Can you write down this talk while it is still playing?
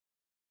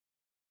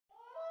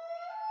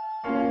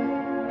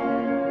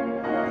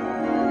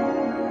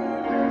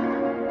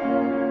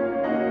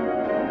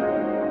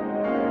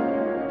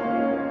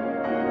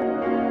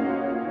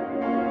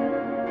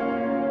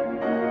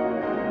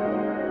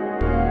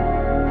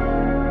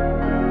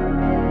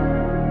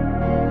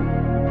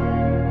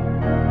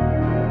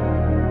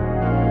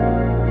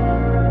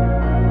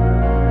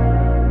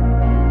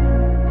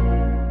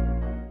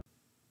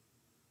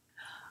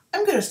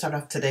start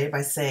off today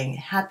by saying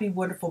happy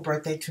wonderful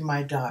birthday to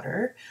my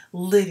daughter,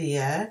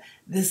 Lydia.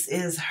 This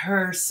is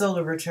her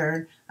solar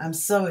return. I'm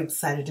so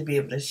excited to be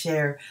able to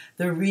share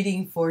the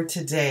reading for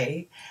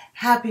today.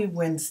 Happy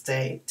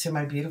Wednesday to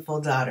my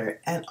beautiful daughter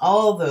and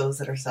all those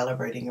that are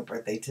celebrating a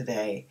birthday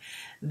today.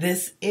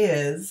 This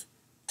is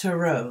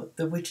Tarot,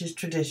 the Witch's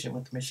Tradition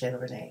with Michaela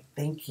Rena.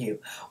 Thank you.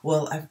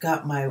 Well, I've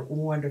got my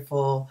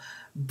wonderful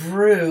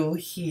brew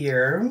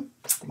here,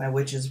 my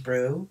witch's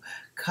brew,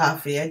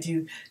 coffee. I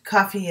do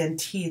coffee and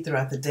tea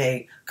throughout the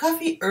day.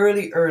 Coffee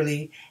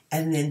early,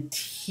 and then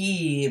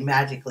tea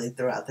magically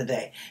throughout the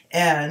day.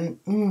 And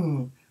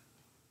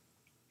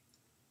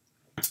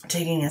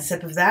taking a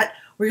sip of that,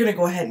 we're going to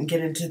go ahead and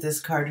get into this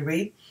card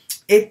read.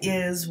 It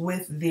is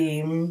with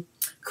the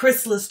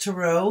Chrysalis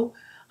Tarot,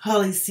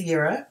 Holly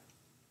Sierra.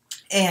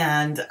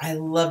 And I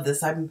love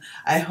this.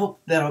 I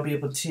hope that I'll be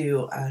able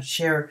to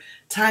share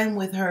time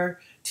with her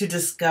to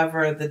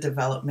discover the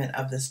development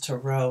of this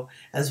tarot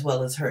as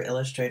well as her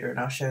illustrator, and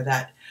I'll share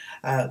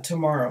that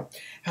tomorrow.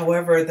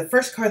 However, the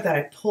first card that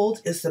I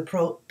pulled is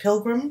the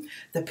Pilgrim,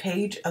 the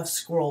Page of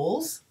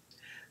Scrolls.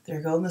 There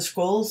you go. And the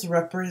scrolls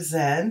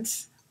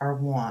represent our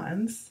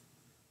wands.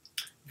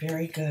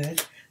 Very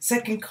good.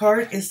 Second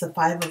card is the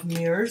Five of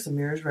Mirrors. The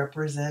mirrors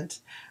represent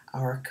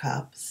our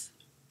cups.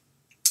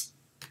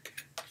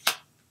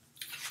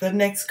 The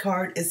next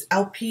card is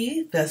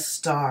LP, the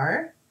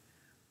Star.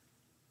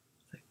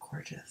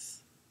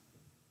 Gorgeous.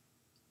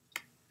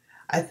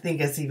 I think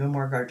it's even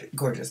more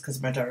gorgeous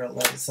because my daughter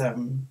loves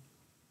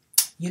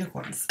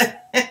unicorns.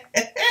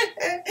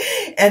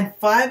 And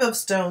Five of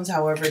Stones,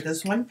 however,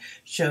 this one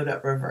showed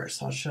up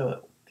reverse. I'll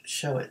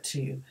show it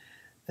to you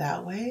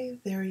that way.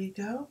 There you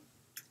go.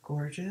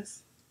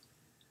 Gorgeous.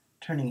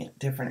 Turning it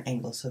different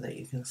angles so that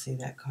you can see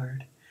that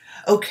card.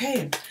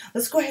 Okay,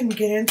 let's go ahead and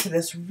get into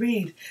this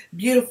read.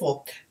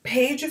 Beautiful.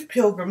 Page of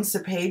Pilgrims.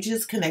 The page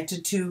is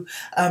connected to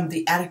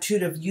the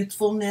attitude of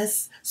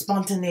youthfulness,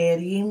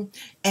 spontaneity,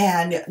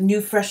 and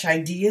new fresh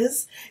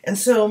ideas. And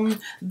so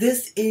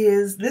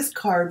this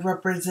card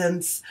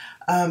represents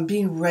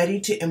being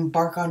ready to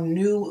embark on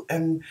new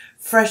and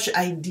fresh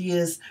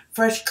ideas,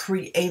 fresh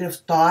creative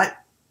thought.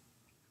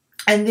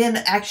 And then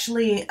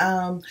actually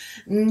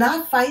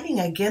not fighting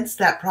against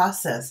that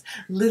process.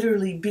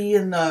 Literally be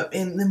in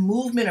the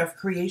movement of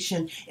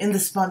creation, in the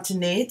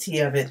spontaneity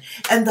of it,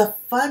 and the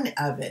fun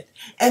of it.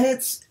 And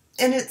it's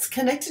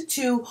connected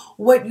to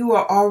what you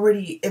are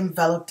already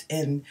enveloped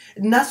in.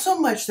 Not so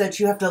much that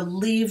you have to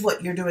leave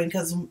what you're doing,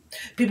 because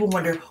people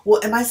wonder,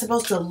 well, am I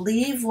supposed to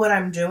leave what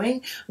I'm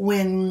doing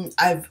when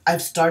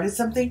I've started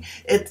something?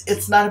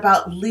 It's not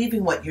about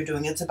leaving what you're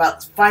doing. It's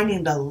about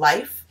finding the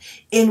life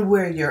in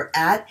where you're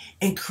at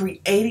and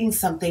creating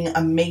something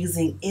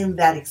amazing in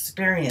that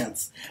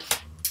experience.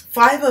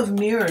 Five of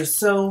Mirrors.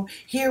 So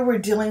here we're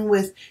dealing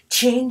with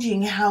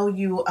changing how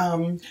you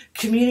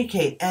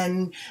communicate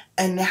and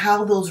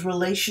how those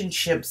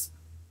relationships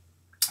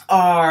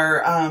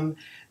are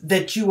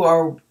that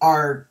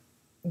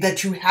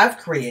you have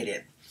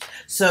created.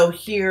 So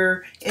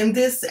here in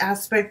this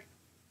aspect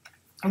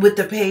with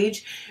the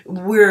page,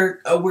 we're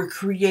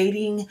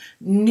creating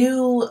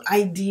new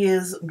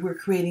ideas. We're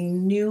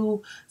creating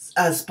new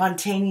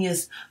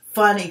spontaneous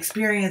fun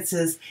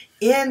experiences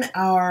in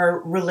our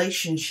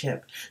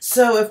relationship.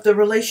 So if the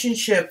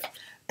relationship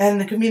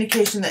and the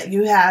communication that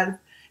you had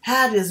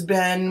has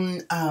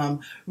been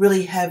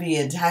really heavy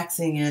and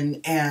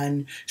taxing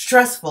and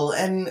stressful,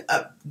 and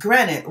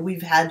granted,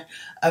 we've had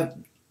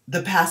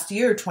the past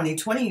year,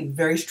 2020,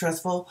 very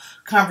stressful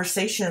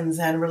conversations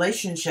and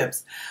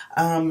relationships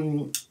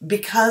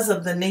because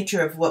of the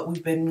nature of what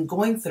we've been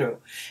going through.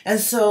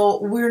 And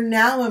so we're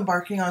now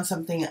embarking on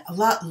something a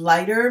lot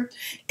lighter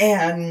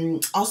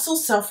and also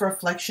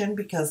self-reflection,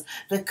 because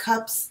the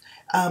cups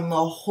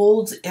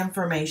holds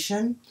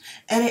information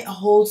and it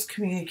holds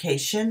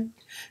communication.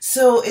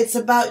 So it's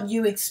about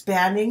you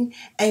expanding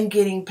and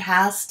getting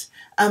past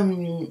a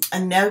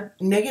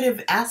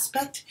negative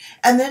aspect,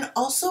 and then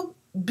also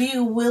be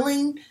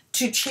willing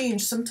to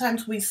change.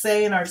 Sometimes we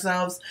say in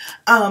ourselves,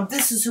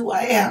 this is who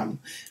I am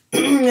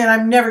and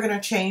I'm never going to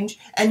change,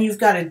 and you've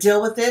got to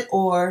deal with it,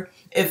 or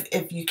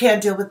if you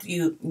can't deal with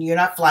it, you're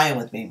not flying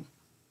with me,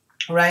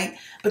 right?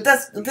 But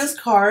this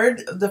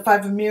card, the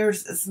Five of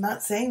Mirrors, is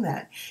not saying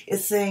that.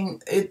 It's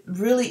saying it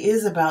really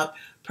is about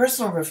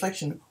personal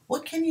reflection.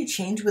 What can you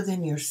change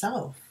within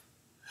yourself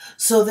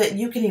so that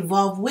you can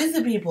evolve with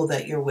the people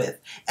that you're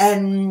with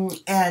and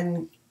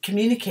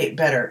communicate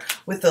better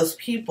with those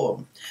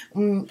people?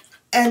 And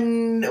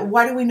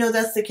why do we know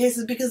that's the case?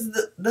 Is because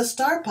the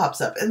star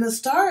pops up, and the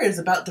star is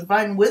about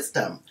divine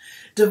wisdom,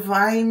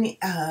 divine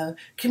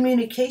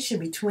communication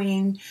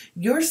between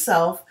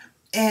yourself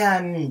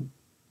and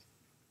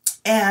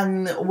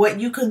what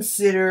you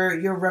consider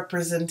your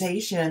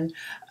representation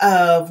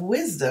of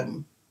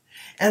wisdom.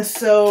 And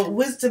so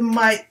wisdom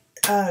might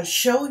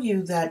show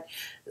you that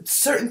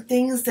certain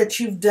things that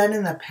you've done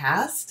in the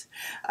past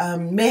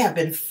may have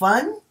been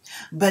fun,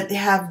 but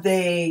have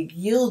they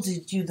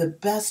yielded you the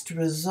best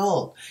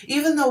result?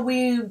 Even though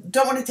we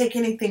don't want to take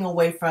anything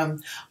away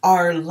from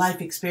our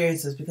life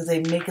experiences because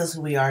they make us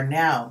who we are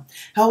now.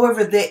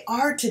 However, they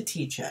are to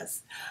teach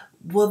us,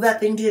 well, that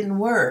thing didn't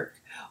work,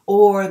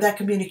 or that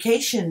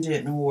communication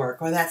didn't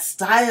work, or that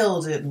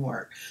style didn't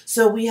work.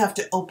 So we have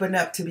to open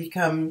up to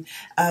become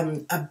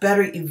a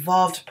better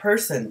evolved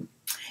person.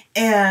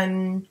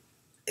 And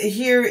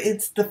here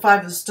it's the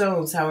Five of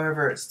Stones,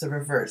 however, it's the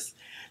reverse.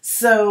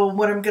 So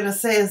what I'm going to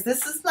say is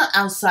this is not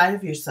outside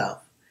of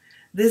yourself.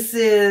 This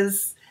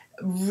is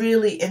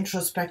really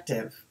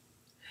introspective.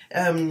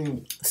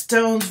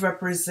 Stones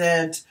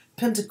represent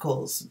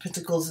pentacles.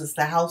 Pentacles is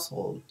the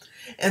household.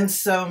 And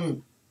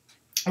so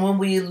when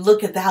we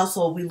look at the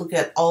household, we look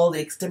at all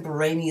the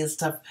extemporaneous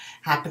stuff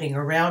happening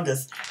around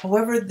us.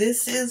 However,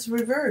 this is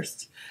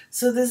reversed.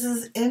 So this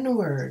is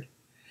inward.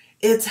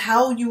 It's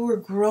how you are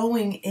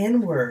growing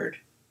inward.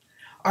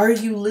 Are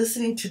you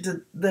listening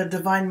to the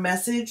divine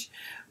message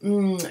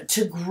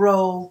to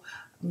grow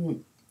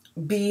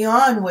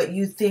beyond what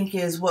you think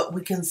is what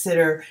we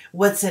consider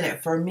what's in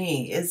it for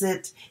me? Is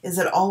it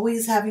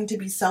always having to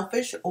be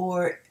selfish,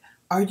 or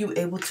are you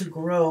able to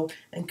grow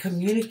and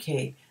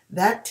communicate?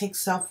 That takes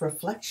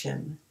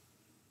self-reflection.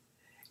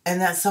 And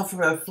that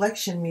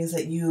self-reflection means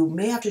that you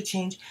may have to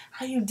change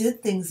how you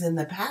did things in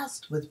the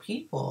past with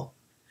people.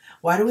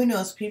 Why do we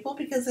know it's people?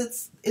 Because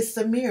it's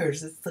the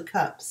mirrors, it's the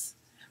cups.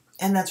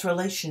 And that's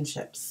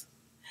relationships.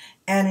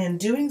 And in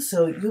doing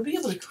so, you'll be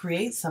able to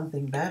create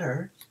something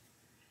better.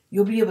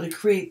 You'll be able to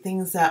create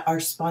things that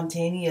are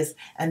spontaneous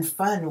and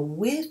fun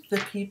with the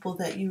people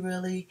that you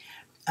really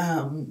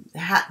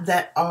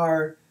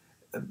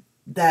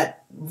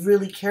that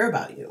really care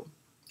about you,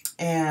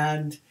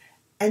 and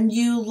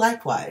you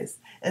likewise.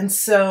 And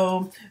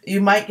so you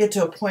might get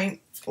to a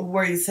point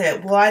where you say,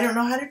 "Well, I don't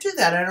know how to do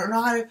that. I don't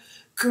know how to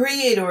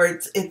create," or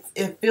it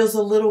feels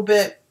a little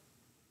bit,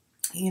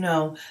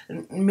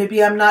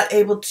 maybe I'm not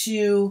able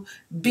to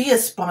be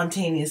as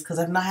spontaneous because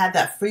I've not had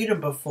that freedom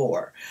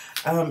before.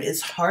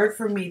 It's hard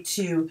for me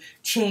to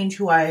change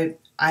who I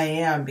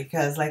am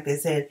because, like they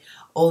said,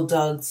 old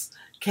dogs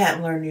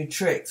can't learn new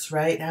tricks,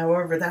 right?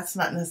 However, that's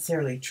not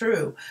necessarily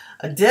true.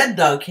 A dead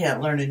dog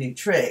can't learn a new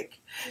trick.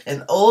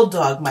 An old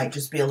dog might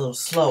just be a little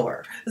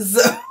slower.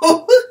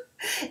 So,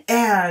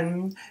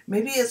 and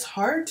maybe it's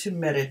hard to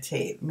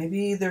meditate.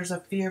 Maybe there's a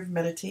fear of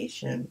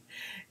meditation.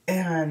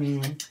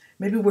 And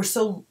maybe we're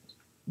so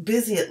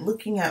busy at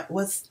looking at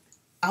what's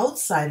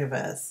outside of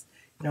us,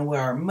 where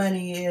our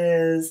money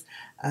is,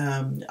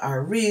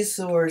 our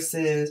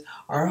resources,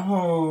 our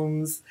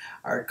homes,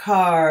 our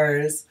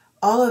cars,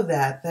 all of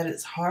that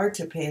it's hard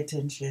to pay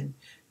attention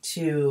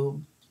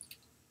to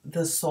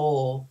the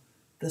soul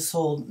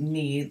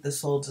need, the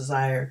soul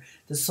desire,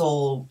 the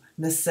soul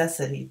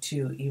necessity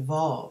to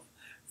evolve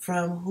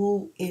from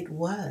who it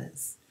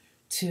was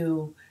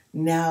to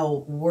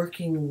now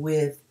working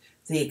with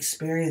the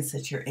experience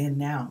that you're in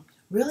now.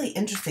 Really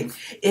interesting.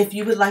 If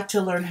you would like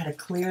to learn how to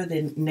clear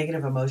the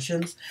negative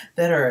emotions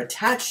that are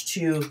attached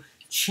to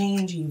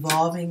change,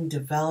 evolving,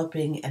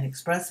 developing, and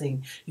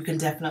expressing, you can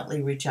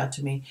definitely reach out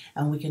to me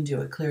and we can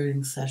do a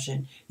clearing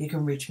session. You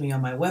can reach me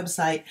on my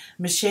website,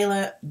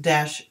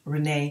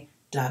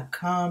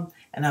 Michaela-Rena.com,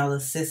 and I'll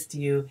assist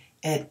you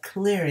at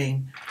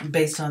clearing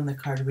based on the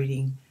card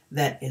reading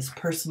that is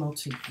personal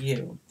to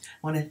you. I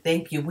want to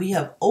thank you. We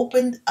have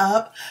opened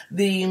up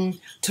the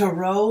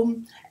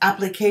tarot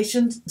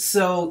applications,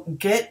 so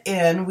get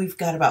in. We've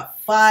got about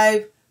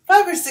five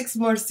or six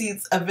more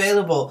seats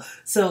available.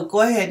 So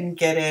go ahead and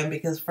get in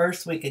because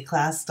first week of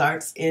class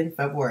starts in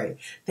February.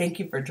 Thank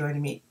you for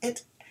joining me.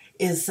 It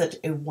is such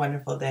a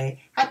wonderful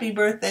day. Happy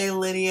birthday,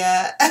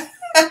 Lydia,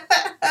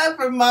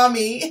 from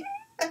Mommy.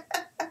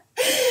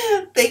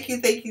 Thank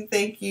you, thank you,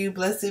 thank you.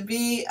 Blessed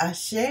be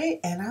Ashe,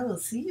 and I will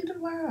see you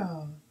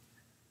tomorrow.